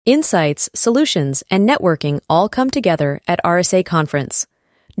Insights, solutions, and networking all come together at RSA Conference.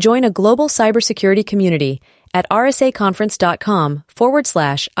 Join a global cybersecurity community at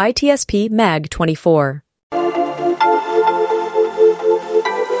rsaconference.com/ITSP Mag 24.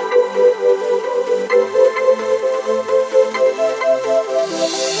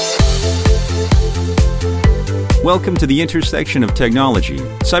 Welcome to the intersection of technology,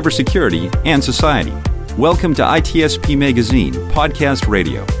 cybersecurity, and society. Welcome to ITSP Magazine Podcast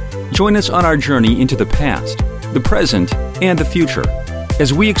Radio. Join us on our journey into the past, the present, and the future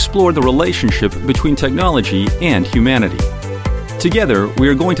as we explore the relationship between technology and humanity. Together, we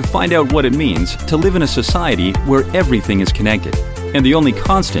are going to find out what it means to live in a society where everything is connected, and the only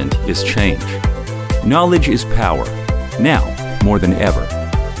constant is change. Knowledge is power, now more than ever.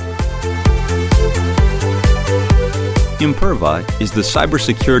 Imperva is the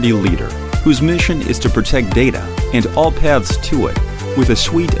cybersecurity leader whose mission is to protect data and all paths to it with a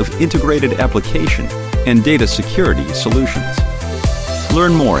suite of integrated application and data security solutions.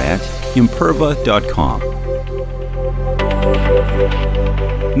 Learn more at imperva.com.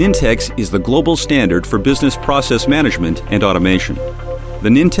 Nintex is the global standard for business process management and automation. The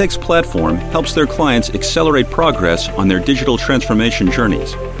Nintex platform helps their clients accelerate progress on their digital transformation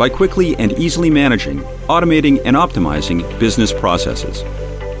journeys by quickly and easily managing, automating, and optimizing business processes.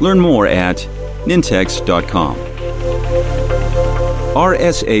 Learn more at nintex.com.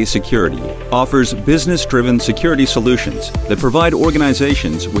 RSA Security offers business-driven security solutions that provide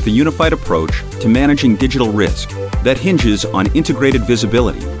organizations with a unified approach to managing digital risk that hinges on integrated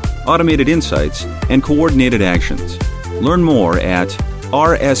visibility, automated insights, and coordinated actions. Learn more at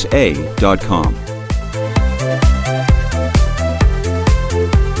rsa.com.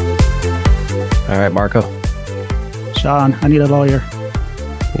 All right, Marco. Sean, I need a lawyer.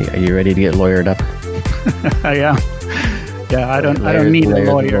 Are you ready to get lawyered up? I am. Yeah, I don't need a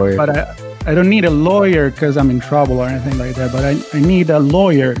lawyer, but I don't need a lawyer because I'm in trouble or anything like that. But I need a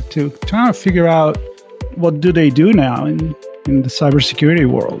lawyer to try to figure out what do they do now in the cybersecurity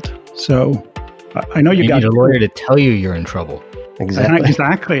world. So I know you need a lawyer to tell you you're in trouble.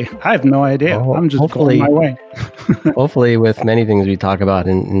 Exactly. I have no idea. I'm just going my way. Hopefully, with many things we talk about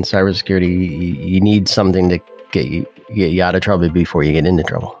in cybersecurity, you need something to get you out of trouble before you get into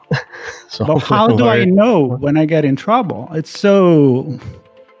trouble. So how do I know when I get in trouble? It's so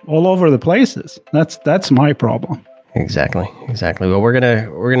all over the places. That's my problem. Exactly. Well, we're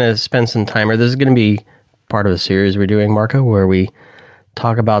gonna spend some time, or this is gonna be part of a series we're doing, Marco, where we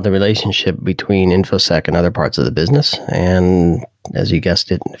talk about the relationship between InfoSec and other parts of the business. And as you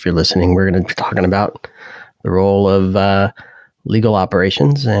guessed it, if you're listening, we're going to be talking about the role of legal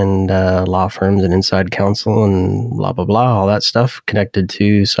operations and law firms and inside counsel and blah, blah, blah, all that stuff connected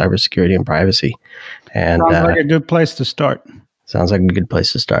to cybersecurity and privacy. And sounds like a good place to start. Sounds like a good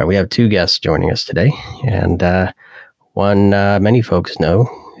place to start. We have two guests joining us today. And one many folks know,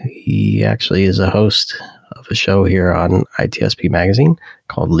 he actually is a host of a show here on ITSP Magazine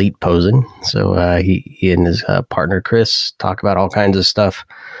called Leet Posen. So he and his partner Chris talk about all kinds of stuff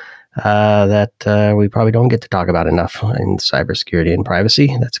that we probably don't get to talk about enough in cybersecurity and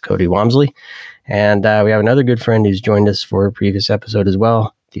privacy. That's Cody Wamsley. And we have another good friend who's joined us for a previous episode as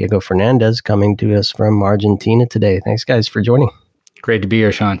well, Diego Fernández, coming to us from Argentina today. Thanks, guys, for joining. Great to be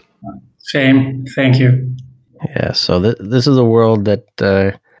here, Sean. Same. Thank you. Yeah, so this is a world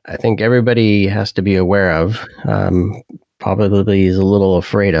that I think everybody has to be aware of, probably is a little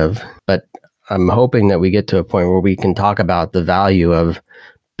afraid of, but I'm hoping that we get to a point where we can talk about the value of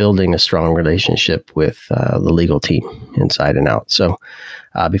building a strong relationship with the legal team inside and out. So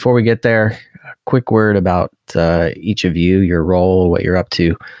before we get there, a quick word about each of you, your role, what you're up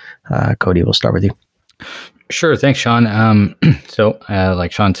to. Cody, we'll start with you. Sure. Thanks, Sean. So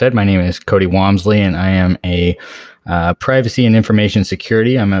like Sean said, my name is Cody Wamsley, and I am a privacy and information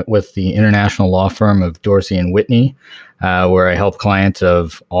security. I'm with the international law firm of Dorsey and Whitney, where I help clients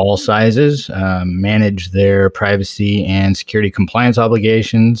of all sizes manage their privacy and security compliance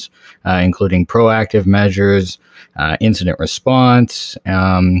obligations, including proactive measures, incident response,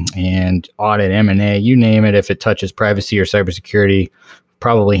 and audit, M&A, you name it. If it touches privacy or cybersecurity,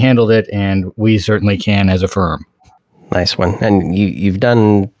 probably handled it, and we certainly can as a firm. Nice one. And you've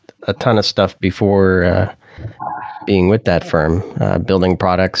done a ton of stuff before being with that firm, building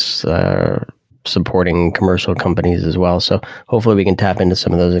products, supporting commercial companies as well. So hopefully we can tap into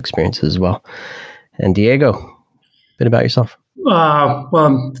some of those experiences as well. And Diego, a bit about yourself.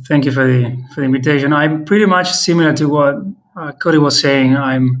 Well, thank you for the invitation. I'm pretty much similar to what Cody was saying.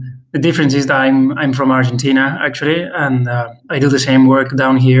 The difference is that I'm from Argentina, actually, and I do the same work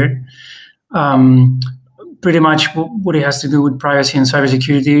down here. pretty much what it has to do with privacy and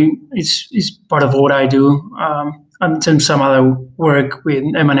cybersecurity is part of what I do. I've done some other work with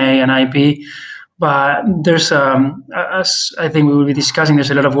M&A and IP, but there's, as I think we will be discussing, there's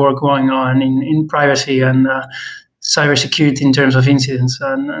a lot of work going on in privacy and cybersecurity in terms of incidents,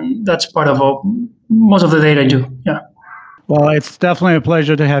 and that's part of most of the data I do. Yeah. Well, it's definitely a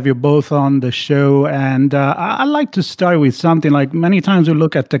pleasure to have you both on the show. And I'd like to start with something like many times we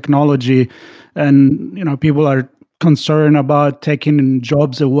look at technology and, people are concerned about taking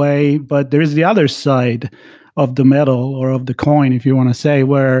jobs away, but there is the other side of the medal or of the coin, if you want to say,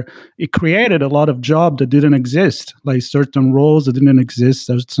 where it created a lot of jobs that didn't exist, like certain roles that didn't exist.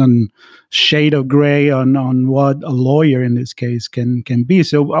 There's some shade of gray on what a lawyer in this case can be.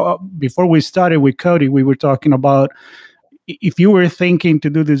 So before we started with Cody, we were talking about if you were thinking to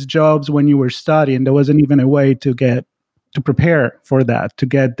do these jobs when you were studying, there wasn't even a way to prepare for that, to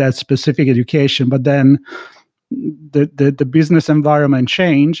get that specific education. But then the business environment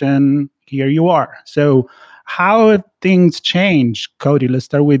changed, and here you are. So how have things changed, Cody? Let's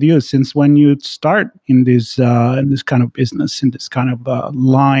start with you. Since when you start in this kind of business, in this kind of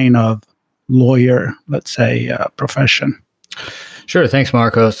line of lawyer, let's say, profession? Sure. Thanks,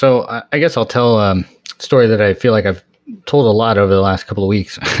 Marco. So I guess I'll tell a story that I feel like I've told a lot over the last couple of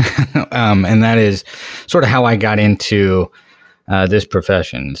weeks, and that is sort of how I got into this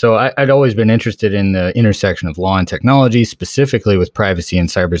profession. So I'd always been interested in the intersection of law and technology, specifically with privacy and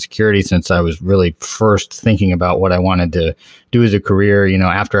cybersecurity, since I was really first thinking about what I wanted to do as a career.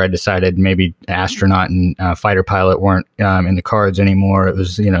 After I decided maybe astronaut and fighter pilot weren't in the cards anymore, it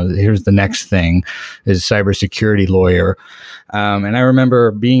was, here's the next thing is cybersecurity lawyer. And I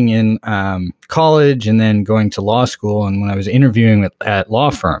remember being in college and then going to law school. And when I was interviewing at law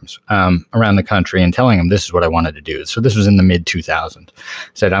firms around the country and telling them this is what I wanted to do. So this was in the mid 2000s.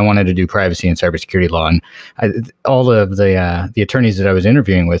 Said I wanted to do privacy and cybersecurity law. And all of the attorneys that I was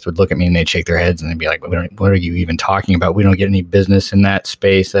interviewing with would look at me and they'd shake their heads and they'd be like, what are you even talking about? We don't get any business in that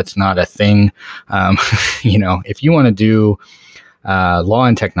space. That's not a thing. If you want to do law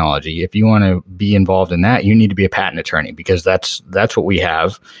and technology, if you want to be involved in that, you need to be a patent attorney, because that's what we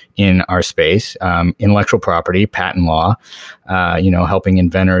have in our space, intellectual property, patent law, helping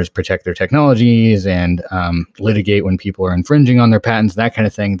inventors protect their technologies and litigate when people are infringing on their patents, that kind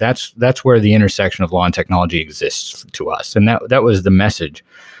of thing. That's where the intersection of law and technology exists to us. And that was the message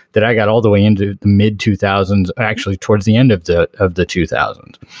that I got all the way into the mid 2000s, actually towards the end of the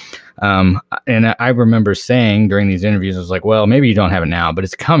 2000s. And I remember saying during these interviews, I was like, well, maybe you don't have it now, but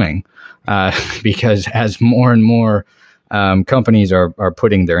it's coming, because as more and more companies are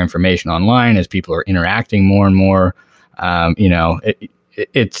putting their information online, as people are interacting more and more,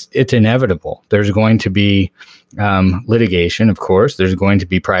 it's inevitable. There's going to be litigation, of course. There's going to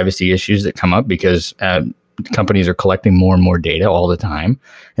be privacy issues that come up because companies are collecting more and more data all the time,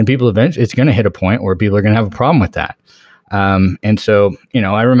 and people eventually, it's going to hit a point where people are going to have a problem with that. And so,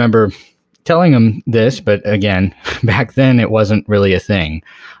 I remember telling them this, but again, back then it wasn't really a thing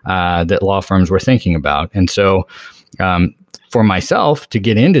that law firms were thinking about. And so, for myself to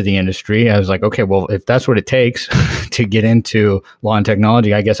get into the industry, I was like, okay, well, if that's what it takes to get into law and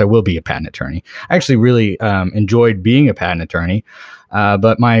technology, I guess I will be a patent attorney. I actually really enjoyed being a patent attorney.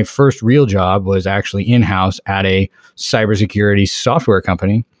 But my first real job was actually in-house at a cybersecurity software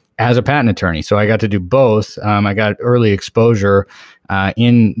company as a patent attorney. So I got to do both. I got early exposure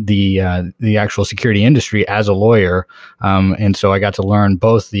in the actual security industry as a lawyer. And so I got to learn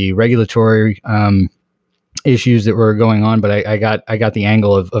both the regulatory issues that were going on, but I got the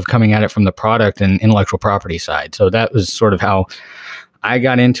angle of coming at it from the product and intellectual property side. So that was sort of how I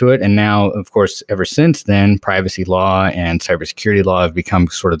got into it. And now, of course, ever since then, privacy law and cybersecurity law have become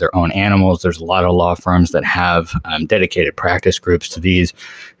sort of their own animals. There's a lot of law firms that have dedicated practice groups to these.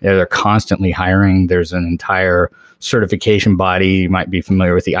 They're constantly hiring. There's an entire certification body. You might be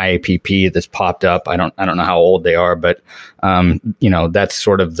familiar with the IAPP that's popped up. I don't know how old they are, but that's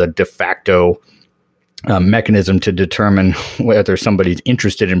sort of the de facto mechanism to determine whether somebody's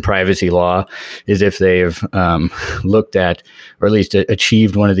interested in privacy law is if they've looked at, or at least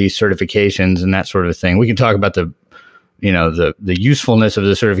achieved one of these certifications and that sort of thing. We can talk about the usefulness of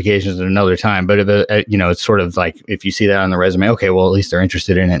the certifications at another time, but it's sort of like, if you see that on the resume, okay, well, at least they're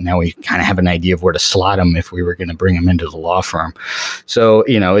interested in it. Now we kind of have an idea of where to slot them if we were going to bring them into the law firm. So,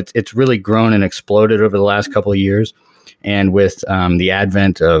 it's really grown and exploded over the last couple of years. And with the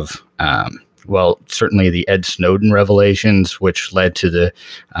advent of certainly the Ed Snowden revelations, which led to the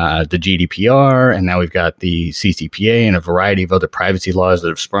GDPR, and now we've got the CCPA and a variety of other privacy laws that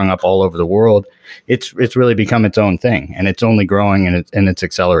have sprung up all over the world. It's really become its own thing, and it's only growing and it's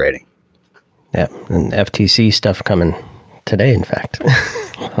accelerating. Yeah, and FTC stuff coming today, in fact.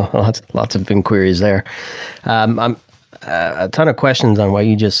 lots of inquiries there. I'm a ton of questions on what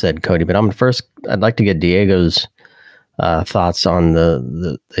you just said, Cody, but I'd like to get Diego's thoughts on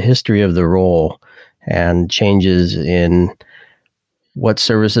the history of the role and changes in what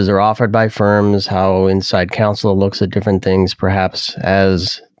services are offered by firms, how inside counsel looks at different things, perhaps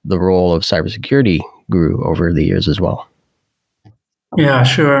as the role of cybersecurity grew over the years as well. Yeah,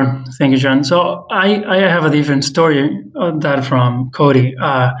 sure. Thank you, John. So I have a different story of that from Cody.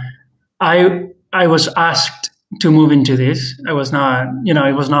 I was asked to move into this. I was not,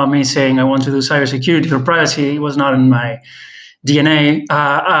 it was not me saying I want to do cybersecurity or privacy. It was not in my DNA.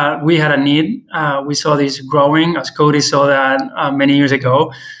 We had a need. We saw this growing, as Cody saw that many years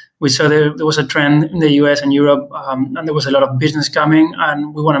ago. We saw there was a trend in the US and Europe, and there was a lot of business coming,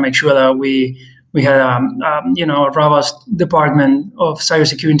 and we want to make sure that we had a robust department of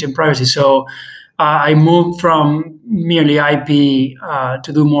cybersecurity and privacy. So I moved from merely IP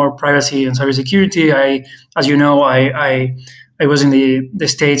to do more privacy and cybersecurity. As you know, I was in the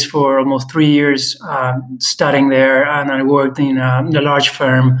States for almost 3 years studying there, and I worked in a large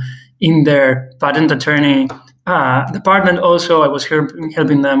firm in their patent attorney department. Also, I was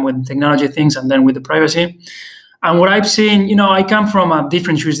helping them with technology things and then with the privacy. And what I've seen, I come from a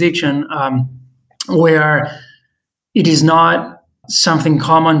different jurisdiction where it is not something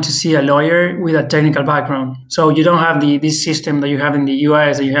common to see a lawyer with a technical background. So you don't have this system that you have in the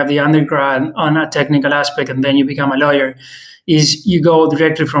US, that you have the undergrad on a technical aspect and then you become a lawyer. Is you go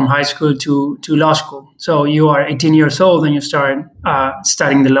directly from high school to law school. So you are 18 years old and you start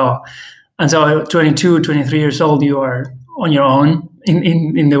studying the law. And so 22, 23 years old, you are on your own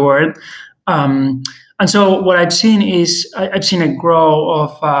in the world. And so what I've seen is I've seen a grow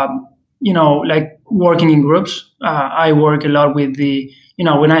of, like working in groups. I work a lot with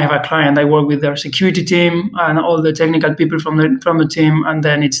when I have a client, I work with their security team and all the technical people from the team, and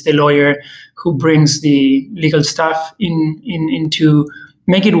then it's the lawyer who brings the legal stuff into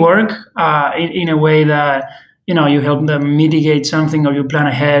make it work in a way that you help them mitigate something, or you plan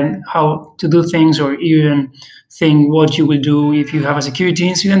ahead how to do things, or even think what you will do if you have a security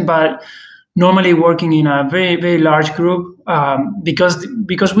incident. But normally working in a very, very large group,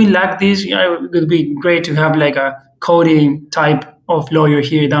 because we lack this, it would be great to have like a Cody type of lawyer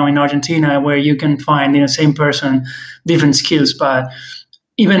here down in Argentina, where you can find in the same person different skills. But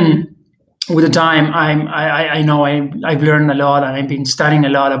even with the time, I know I've learned a lot, and I've been studying a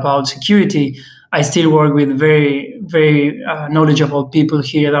lot about security. I still work with very, very knowledgeable people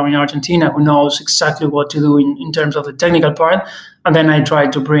here down in Argentina who knows exactly what to do in terms of the technical part. And then I try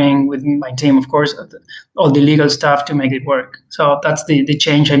to bring with my team, of course, all the legal stuff to make it work. So that's the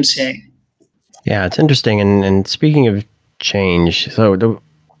change I'm seeing. Yeah, it's interesting. And speaking of change, so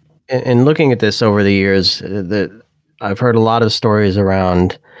in looking at this over the years, I've heard a lot of stories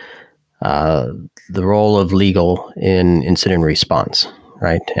around the role of legal in incident response,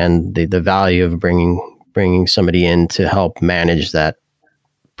 right? And the value of bringing somebody in to help manage that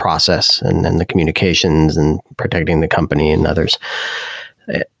process and the communications and protecting the company and others.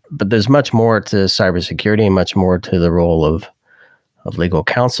 But there's much more to cybersecurity and much more to the role of legal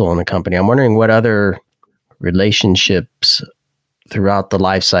counsel in the company. I'm wondering what other relationships throughout the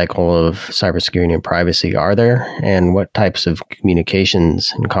life cycle of cybersecurity and privacy are there, and what types of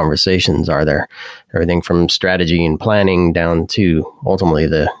communications and conversations are there? Everything from strategy and planning down to ultimately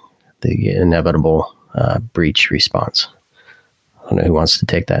the inevitable breach response. I don't know who wants to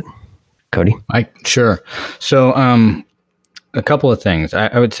take that. Cody? Sure. So a couple of things.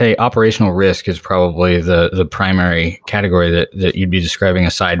 I would say operational risk is probably the primary category that you'd be describing,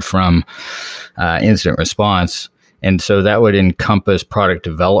 aside from incident response. And so that would encompass product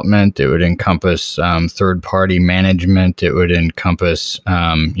development. It would encompass third-party management. It would encompass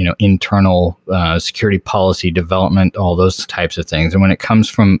internal security policy development, all those types of things. And when it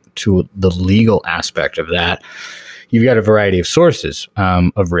comes to the legal aspect of that, you've got a variety of sources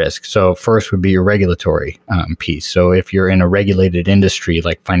of risk. So first would be your regulatory piece. So if you're in a regulated industry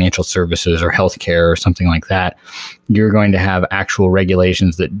like financial services or healthcare or something like that, you're going to have actual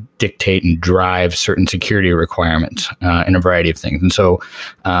regulations that dictate and drive certain security requirements in a variety of things. And so,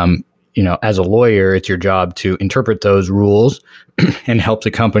 as a lawyer, it's your job to interpret those rules and help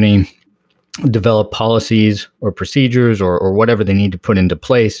the company develop policies or procedures or whatever they need to put into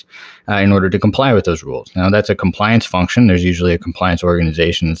place in order to comply with those rules. Now, that's a compliance function. There's usually a compliance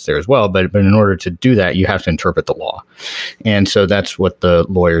organization that's there as well. But in order to do that, you have to interpret the law. And so that's what the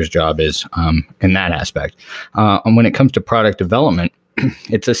lawyer's job is in that aspect. And when it comes to product development,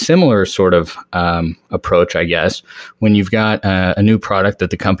 it's a similar sort of approach, I guess, when you've got a new product that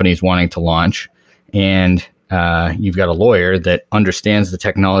the company is wanting to launch, and you've got a lawyer that understands the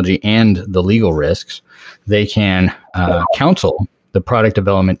technology and the legal risks. They can counsel the product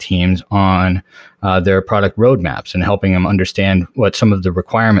development teams on their product roadmaps and helping them understand what some of the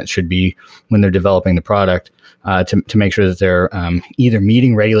requirements should be when they're developing the product to make sure that they're either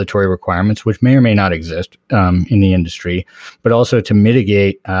meeting regulatory requirements, which may or may not exist in the industry, but also to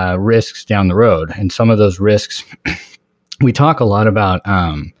mitigate risks down the road. And some of those risks, we talk a lot about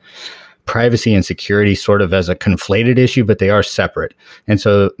privacy and security sort of as a conflated issue, but they are separate. And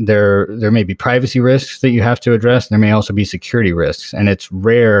so there may be privacy risks that you have to address. There may also be security risks. And it's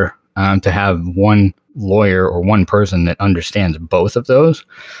rare to have one lawyer or one person that understands both of those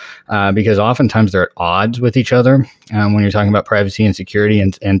because oftentimes they're at odds with each other when you're talking about privacy and security,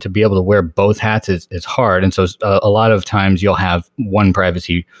 and to be able to wear both hats is hard. And so a lot of times you'll have one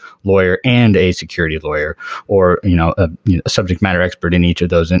privacy lawyer and a security lawyer, or a subject matter expert in each of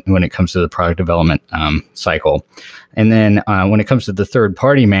those when it comes to the product development cycle. And then when it comes to the third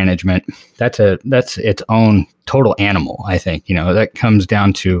party management, that's its own total animal. I think that comes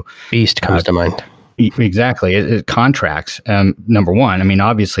down to beast comes to mind. Exactly. It contracts. Number one, I mean,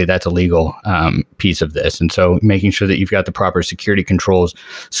 obviously that's a legal piece of this. And so making sure that you've got the proper security controls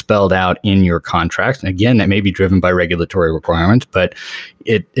spelled out in your contracts. And again, that may be driven by regulatory requirements, but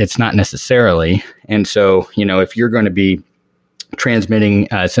it's not necessarily. And so, if you're going to be transmitting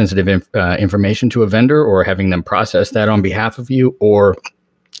sensitive information to a vendor, or having them process that on behalf of you, or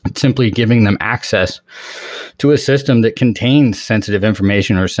simply giving them access to a system that contains sensitive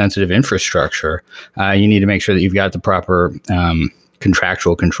information or sensitive infrastructure, you need to make sure that you've got the proper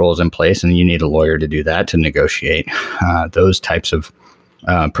contractual controls in place, and you need a lawyer to do that, to negotiate those types of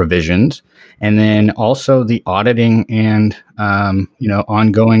provisions. And then also the auditing and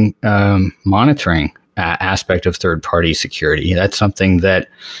ongoing monitoring aspect of third-party security. That's something that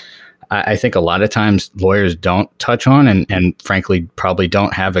I think a lot of times lawyers don't touch on, and frankly, probably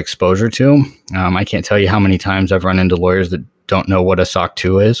don't have exposure to. I can't tell you how many times I've run into lawyers that don't know what a SOC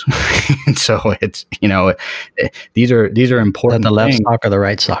 2 is. And so it's, these are important. The left SOC or the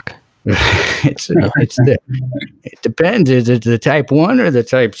right SOC? It depends. Is it the type 1 or the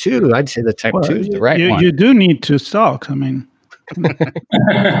type 2? I'd say the type 2 is the right one. You do need 2 SOCs. I mean.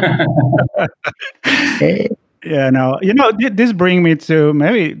 Yeah, no. This brings me to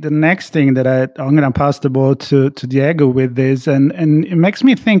maybe the next thing that I'm going to pass the ball to Diego with this, and it makes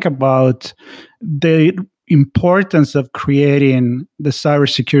me think about the importance of creating the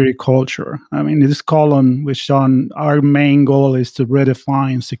cybersecurity culture. I mean, this column with Sean, our main goal is to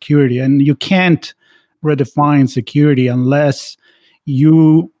redefine security, and you can't redefine security unless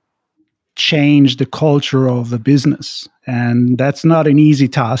you change the culture of the business. And that's not an easy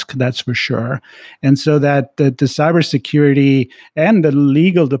task, that's for sure. And so that the cybersecurity and the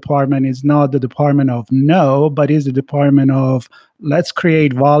legal department is not the department of no, but is the department of let's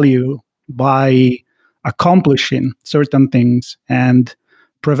create value by accomplishing certain things and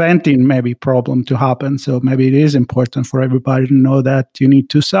preventing maybe problem to happen. So maybe it is important for everybody to know that you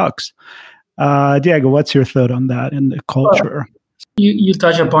need 2 SOCs. Diego, what's your thought on that in the culture? You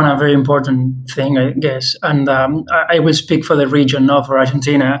touch upon a very important thing, I guess, and I will speak for the region, not for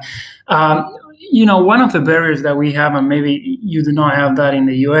Argentina. One of the barriers that we have, and maybe you do not have that in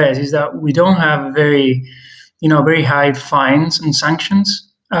the US, is that we don't have very high fines and sanctions,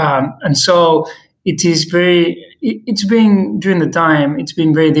 and so it's been during the time it's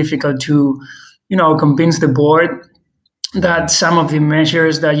been very difficult to convince the board that some of the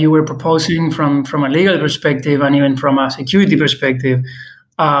measures that you were proposing from a legal perspective and even from a security perspective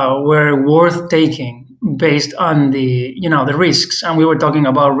were worth taking based on the risks. And we were talking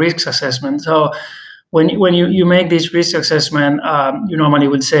about risk assessment. So when you make this risk assessment, you normally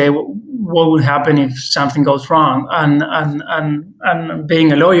would say, what would happen if something goes wrong? And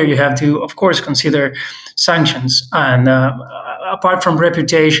being a lawyer, you have to, of course, consider sanctions and apart from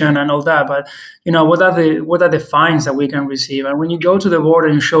reputation and all that. But what are the fines that we can receive? And when you go to the board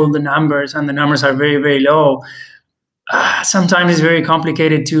and you show the numbers, and the numbers are very, very low, sometimes it's very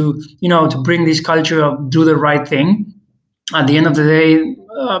complicated to bring this culture of do the right thing. At the end of the day,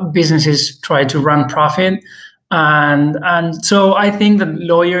 businesses try to run profit. And so I think that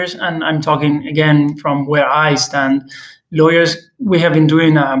lawyers, and I'm talking again from where I stand, lawyers, we have been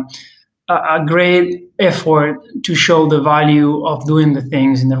doing a great effort to show the value of doing the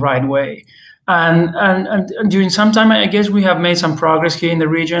things in the right way. And during some time, I guess we have made some progress here in the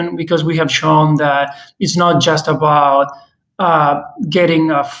region, because we have shown that it's not just about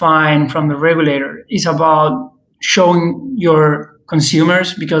getting a fine from the regulator. It's about showing your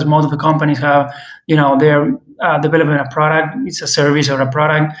consumers, because most of the companies have, they're developing a product, it's a service or a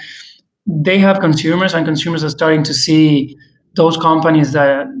product. They have consumers, and consumers are starting to see those companies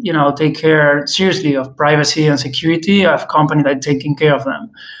that, take care seriously of privacy and security, of companies that are taking care of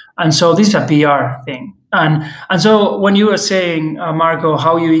them. And so this is a PR thing. And so when you were saying, Marco,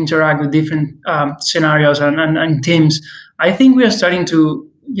 how you interact with different scenarios and teams, I think we are starting to,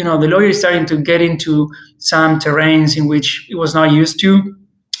 the lawyer is starting to get into some terrains in which it was not used to.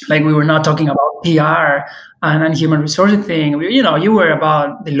 Like, we were not talking about PR and human resources thing. You were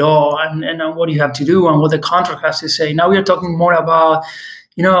about the law and what you have to do and what the contract has to say. Now we are talking more about,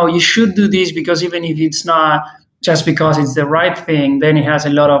 you should do this, because even if it's not just because it's the right thing, then it has a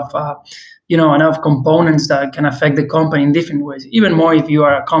lot of, enough components that can affect the company in different ways, even more if you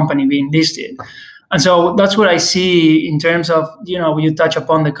are a company being listed. And so that's what I see in terms of, when you touch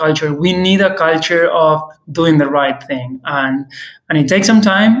upon the culture. We need a culture of doing the right thing. And it takes some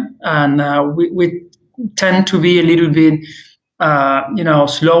time. And we tend to be a little bit,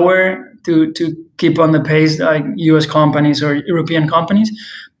 slower to keep on the pace like US companies or European companies.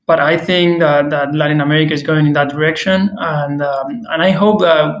 But I think that Latin America is going in that direction. And I hope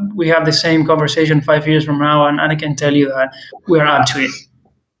that we have the same conversation 5 years from now. And I can tell you that we're up to it.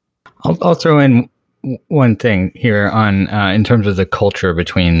 I'll throw in one thing here on in terms of the culture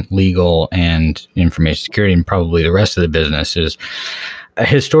between legal and information security, and probably the rest of the business, is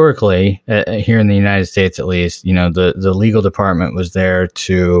historically, here in the United States at least, the legal department was there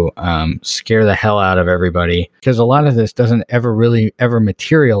to scare the hell out of everybody, because a lot of this doesn't ever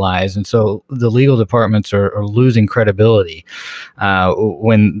materialize. And so the legal departments are losing credibility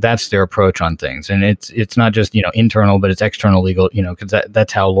when that's their approach on things. And it's not just, internal, but it's external legal, because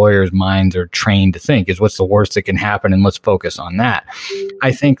that's how lawyers' minds are trained to think, is what's the worst that can happen, and let's focus on that.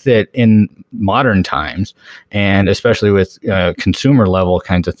 I think that in modern times, and especially with consumer level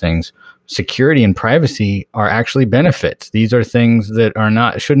kinds of things, security and privacy are actually benefits. These are things that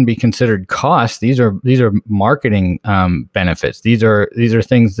shouldn't be considered costs. These are marketing benefits. These are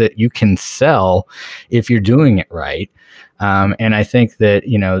things that you can sell if you're doing it right. And I think that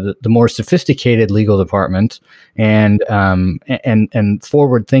the more sophisticated legal departments and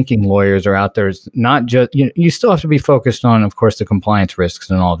forward-thinking lawyers are out there. Is not just you still have to be focused on, of course, the compliance risks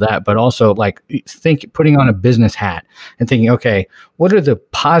and all of that, but also putting on a business hat and thinking, okay, what are the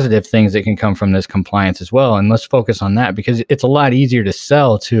positive things that can come from this compliance as well, and let's focus on that, because it's a lot easier to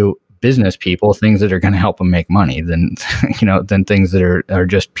sell to business people things that are going to help them make money than things that are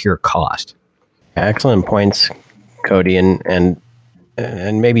just pure cost. Excellent points, Cody, and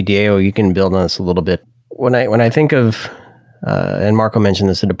maybe Diego, you can build on this a little bit. When I think of, and Marco mentioned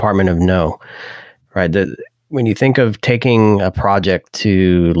this, the Department of No, right? When you think of taking a project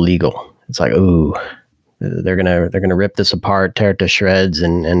to legal, it's like, ooh, they're gonna rip this apart, tear it to shreds,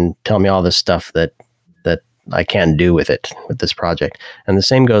 and tell me all this stuff that I can't do with this project. And the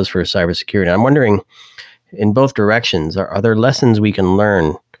same goes for cybersecurity. I'm wondering, in both directions, are there lessons we can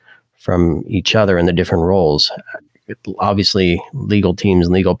learn from each other in the different roles? Obviously, legal teams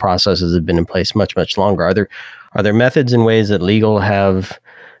and legal processes have been in place much, much longer. Are there methods and ways that legal have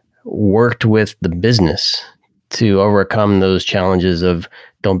worked with the business to overcome those challenges of,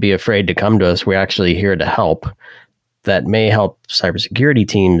 don't be afraid to come to us, we're actually here to help, that may help cybersecurity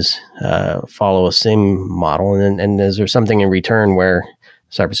teams follow a same model? And is there something in return where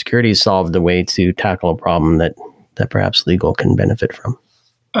cybersecurity has solved a way to tackle a problem that perhaps legal can benefit from?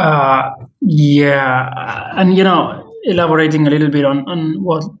 Yeah. And, elaborating a little bit on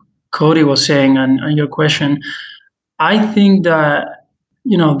what Cody was saying and your question, I think that,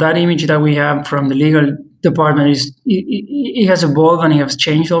 that image that we have from the legal department it has evolved and it has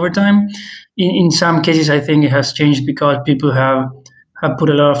changed over time. In some cases, I think it has changed because people have put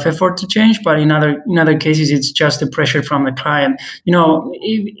a lot of effort to change, but in other cases, it's just the pressure from the client.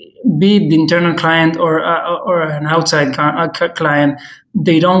 Be it the internal client or an outside client,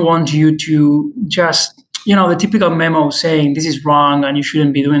 they don't want you to just, the typical memo saying this is wrong and you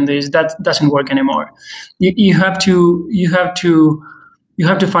shouldn't be doing this. That doesn't work anymore. You have to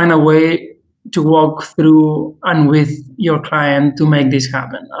find a way to walk through and with your client to make this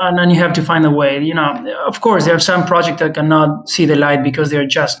happen. And then you have to find a way, of course, there are some projects that cannot see the light because they're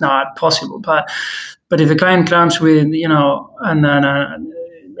just not possible. But if the client comes with, and then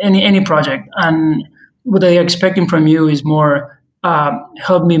any project, and what they're expecting from you is more,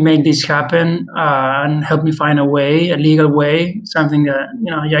 help me make this happen, and help me find a legal way, something that,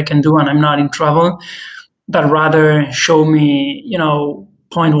 I can do and I'm not in trouble, that rather show me,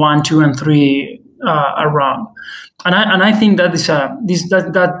 point 1, 2, and 3 are wrong, and I think that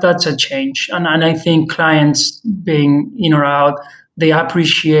that's a change, and I think clients being in or out, they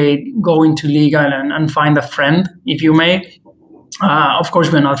appreciate going to legal and find a friend, if you may. Of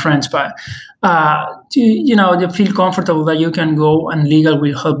course, we're not friends, but you feel comfortable that you can go and legal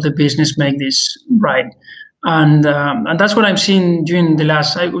will help the business make this right. And that's what I've seen during the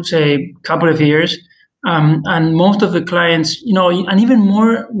last, I would say, couple of years. And most of the clients, and even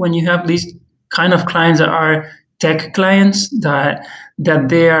more when you have these kind of clients that are tech clients that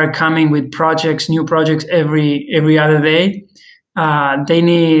they are coming with new projects every other day. They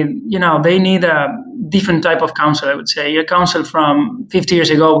need a different type of counsel. I would say a counsel from 50 years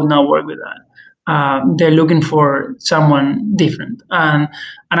ago would not work with that. They're looking for someone different, and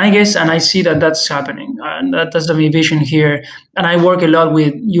I see that that's happening. And that's the vision here. And I work a lot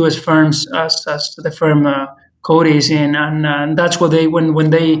with U.S. firms, as the firm Cody is in, and that's what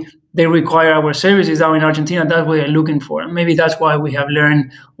when they require our services down in Argentina. That's what they're looking for, and maybe that's why we have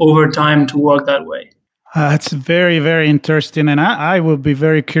learned over time to work that way. It's very, very interesting. And I would be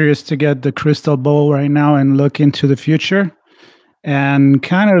very curious to get the crystal ball right now and look into the future and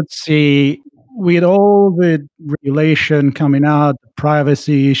kind of see, with all the regulation coming out, the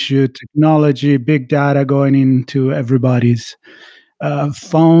privacy issue, technology, big data going into everybody's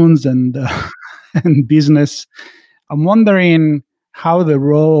phones and and business, I'm wondering how the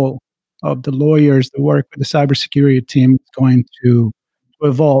role of the lawyers that work with the cybersecurity team is going to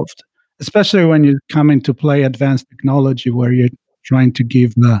evolve, especially when you come into play advanced technology where you're trying to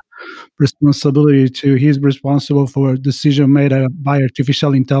give the responsibility to he's responsible for decision made by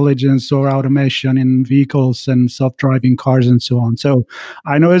artificial intelligence or automation in vehicles and self-driving cars and so on. So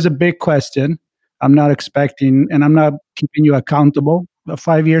I know it's a big question. I'm not expecting, and I'm not keeping you accountable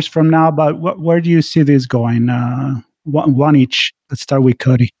 5 years from now, but where do you see this going? One each. Let's start with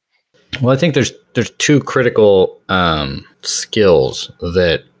Cody. Well, I think there's two critical skills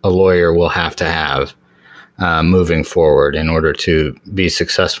that a lawyer will have to have moving forward in order to be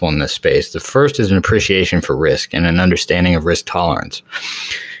successful in this space. The first is an appreciation for risk and an understanding of risk tolerance.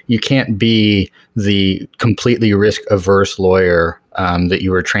 You can't be the completely risk-averse lawyer that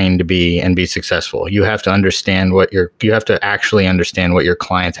you were trained to be and be successful. You have to understand you have to actually understand what your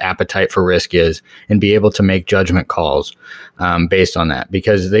client's appetite for risk is and be able to make judgment calls based on that,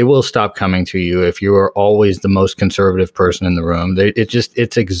 because they will stop coming to you if you are always the most conservative person in the room.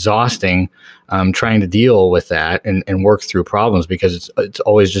 It's exhausting trying to deal with that and work through problems, because it's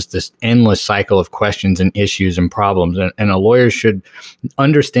always just this endless cycle of questions and issues and problems. And a lawyer should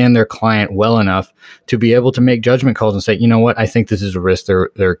understand their client well enough to be able to make judgment calls and say, you know what, I think this is a risk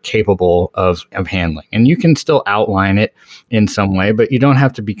they're capable of handling. And you can still outline it in some way, but you don't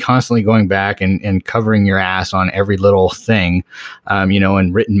have to be constantly going back and covering your ass on every little thing,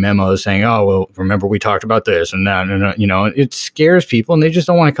 and written memos saying, oh, well, remember we talked about this and that, and it scares people and they just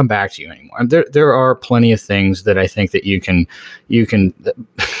don't want to come back to you anymore. There are plenty of things that I think that you can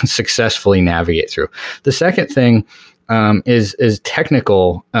successfully navigate through. The second thing is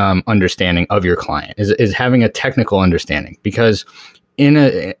technical understanding of your client, is having a technical understanding, because in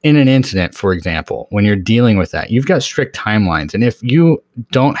an incident, for example, when you're dealing with that, you've got strict timelines. And if you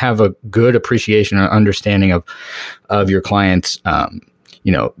don't have a good appreciation or understanding of your client's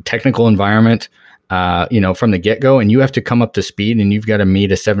technical environment, from the get-go, and you have to come up to speed and you've got to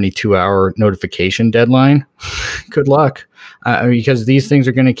meet a 72-hour notification deadline, good luck. Because these things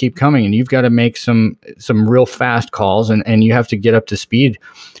are going to keep coming, and you've got to make some real fast calls, and you have to get up to speed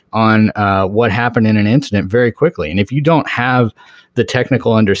on what happened in an incident very quickly. And if you don't have the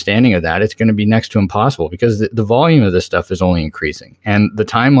technical understanding of that, it's going to be next to impossible, because the volume of this stuff is only increasing and the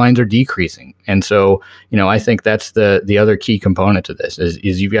timelines are decreasing. And so, I think that's the other key component to this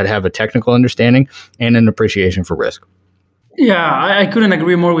is you've got to have a technical understanding and an appreciation for risk. Yeah, I couldn't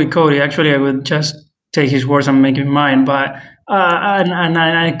agree more with Cody. Actually, I would just take his words and make it mine, but and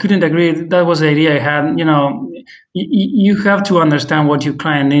I couldn't agree. That was the idea I had. You have to understand what your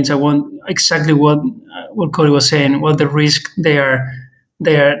client needs. I want exactly what Cody was saying, what the risk they are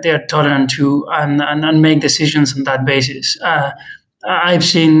tolerant to, and make decisions on that basis. I've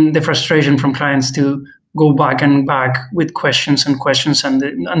seen the frustration from clients to go back and back with questions, and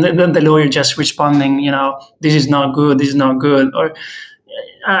the lawyer just responding, this is not good, this is not good, or.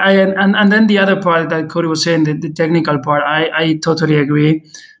 And then the other part that Cody was saying, the technical part, I totally agree.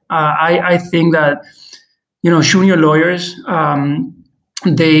 I think that junior lawyers,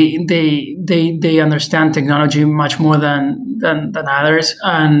 they understand technology much more than others.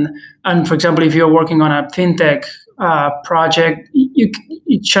 And for example, if you're working on a fintech project,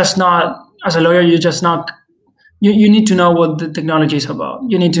 it's just not, as a lawyer, you're just not you need to know what the technology is about.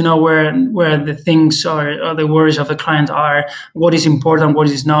 You need to know where the things are, or the worries of the client are, what is important, what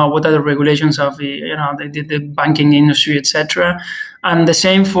is not, what are the regulations of the banking industry, etc. And the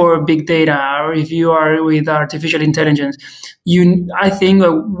same for big data, or if you are with artificial intelligence. I think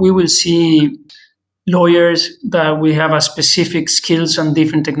we will see lawyers that we have a specific skills on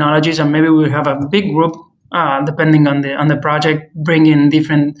different technologies, and maybe we have a big group, depending on the project, bringing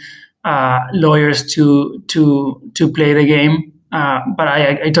different lawyers to play the game. But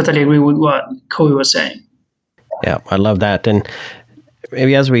I totally agree with what Cody was saying. Yeah, I love that. And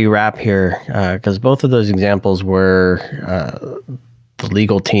maybe as we wrap here, because both of those examples were the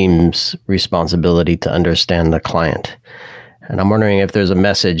legal team's responsibility to understand the client. And I'm wondering if there's a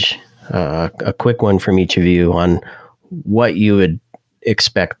message, a quick one from each of you, on what you would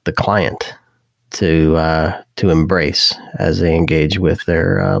expect the client to embrace as they engage with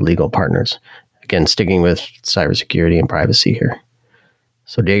their legal partners. Again, sticking with cybersecurity and privacy here.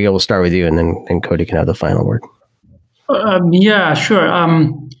 So Diego, we'll start with you, and then Cody can have the final word. Yeah, sure.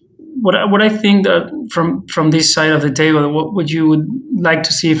 What I think that from this side of the table, what you would like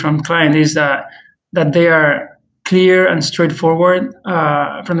to see from client is that they are clear and straightforward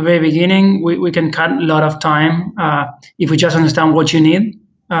from the very beginning. We can cut a lot of time if we just understand what you need.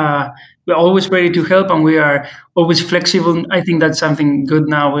 We're always ready to help, and we are always flexible. I think that's something good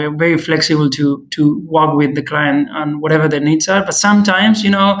now. We're very flexible to work with the client on whatever their needs are. But sometimes,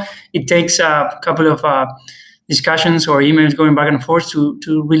 it takes a couple of discussions or emails going back and forth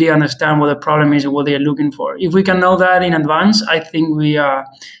to really understand what the problem is and what they're looking for. If we can know that in advance, I think we are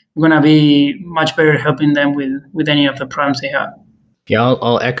going to be much better helping them with any of the problems they have. Yeah,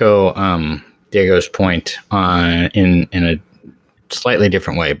 I'll echo Diego's point in a slightly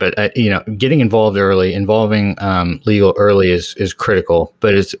different way, but getting involved early, involving legal early is critical,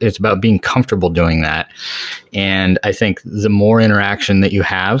 but it's about being comfortable doing that. And I think the more interaction that you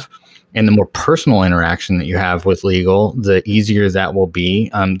have, and the more personal interaction that you have with legal, the easier that will be.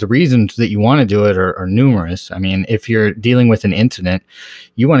 The reasons that you want to do it are numerous. I mean, if you're dealing with an incident,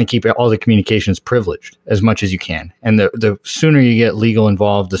 you want to keep all the communications privileged as much as you can. And the sooner you get legal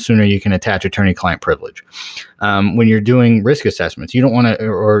involved, the sooner you can attach attorney-client privilege. When you're doing risk assessments, you don't want to,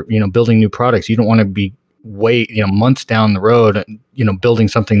 or building new products, you don't want to be months down the road, building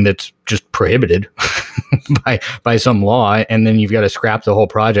something that's just prohibited by some law, and then you've got to scrap the whole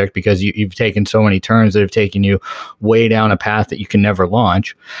project because you've taken so many turns that have taken you way down a path that you can never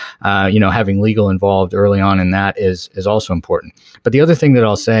launch. Having legal involved early on in that is also important. But the other thing that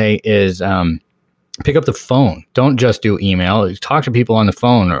I'll say is pick up the phone. Don't just do email. Talk to people on the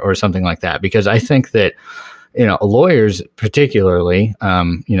phone or something like that, because I think that lawyers particularly,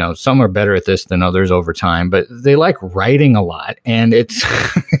 some are better at this than others over time, but they like writing a lot. And it's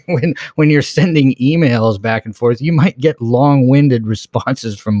when you're sending emails back and forth, you might get long-winded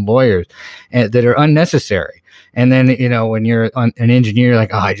responses from lawyers that are unnecessary. And then, when you're an engineer, you're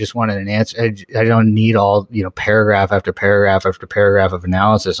like, I just wanted an answer. I don't need all, paragraph after paragraph after paragraph of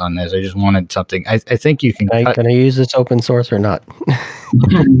analysis on this. I just wanted something. I think you can. Can I use this open source or not?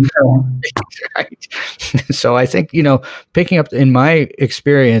 Right. So I think, picking up, in my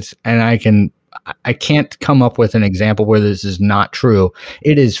experience, and I can't come up with an example where this is not true.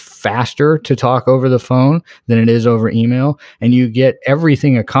 It is faster to talk over the phone than it is over email, and you get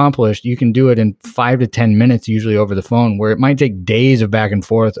everything accomplished. You can do it in 5 to 10 minutes, usually over the phone, where it might take days of back and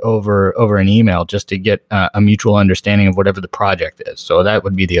forth over an email just to get a mutual understanding of whatever the project is. So that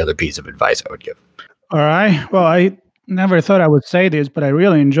would be the other piece of advice I would give. All right. Well, I never thought I would say this, but I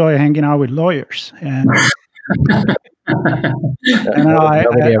really enjoy hanging out with lawyers. And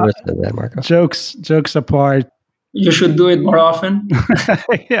nobody ever said that, Marco. Jokes apart. You should do it more often.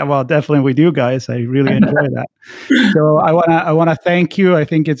 Yeah, well, definitely we do, guys. I really enjoy that. So I wanna thank you. I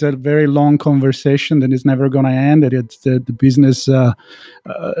think it's a very long conversation that is never going to end. It's the business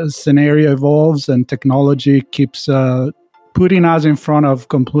scenario evolves, and technology keeps putting us in front of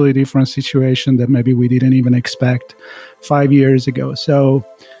completely different situation that maybe we didn't even expect 5 years ago. So,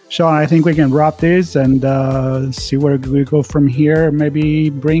 Sean, I think we can wrap this and see where we go from here. Maybe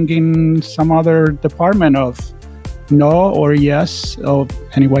bring in some other department of no or yes, or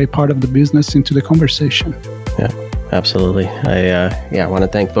anyway, part of the business into the conversation. Yeah, absolutely. I want to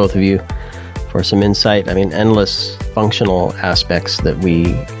thank both of you for some insight. I mean, endless functional aspects that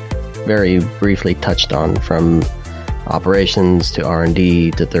we very briefly touched on, from operations to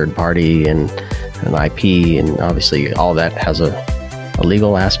R&D to third party and IP, and obviously all that has a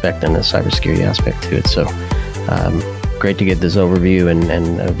legal aspect and a cybersecurity aspect to it. So great to get this overview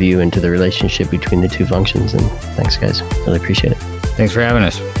and a view into the relationship between the two functions. And thanks, guys. Really appreciate it. Thanks for having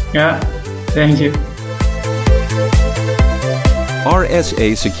us. Yeah, thank you.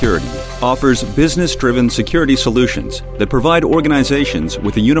 RSA Security offers business-driven security solutions that provide organizations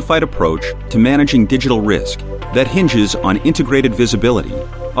with a unified approach to managing digital risk that hinges on integrated visibility,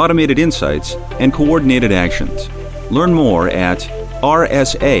 automated insights, and coordinated actions. Learn more at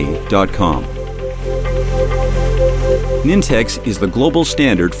rsa.com. Nintex is the global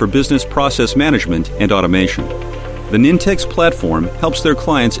standard for business process management and automation. The Nintex platform helps their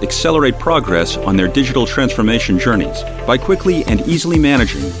clients accelerate progress on their digital transformation journeys by quickly and easily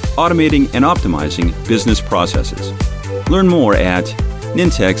managing, automating, and optimizing business processes. Learn more at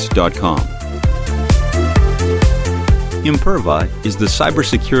nintex.com. Imperva is the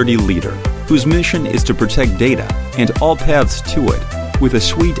cybersecurity leader whose mission is to protect data and all paths to it with a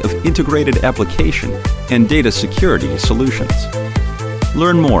suite of integrated application and data security solutions.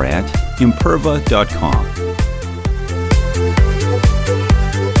 Learn more at imperva.com.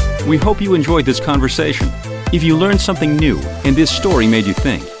 We hope you enjoyed this conversation. If you learned something new and this story made you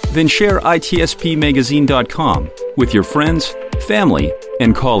think, then share itspmagazine.com with your friends, family,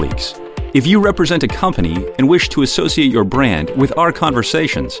 and colleagues. If you represent a company and wish to associate your brand with our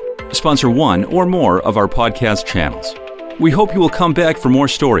conversations, sponsor one or more of our podcast channels. We hope you will come back for more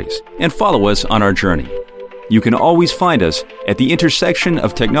stories and follow us on our journey. You can always find us at the intersection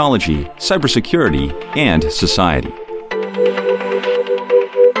of technology, cybersecurity, and society.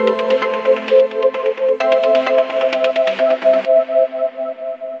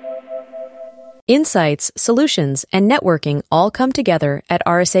 Insights, solutions, and networking all come together at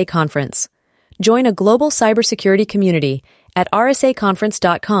RSA Conference. Join a global cybersecurity community at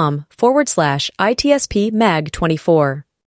rsaconference.com/ITSP Mag 24.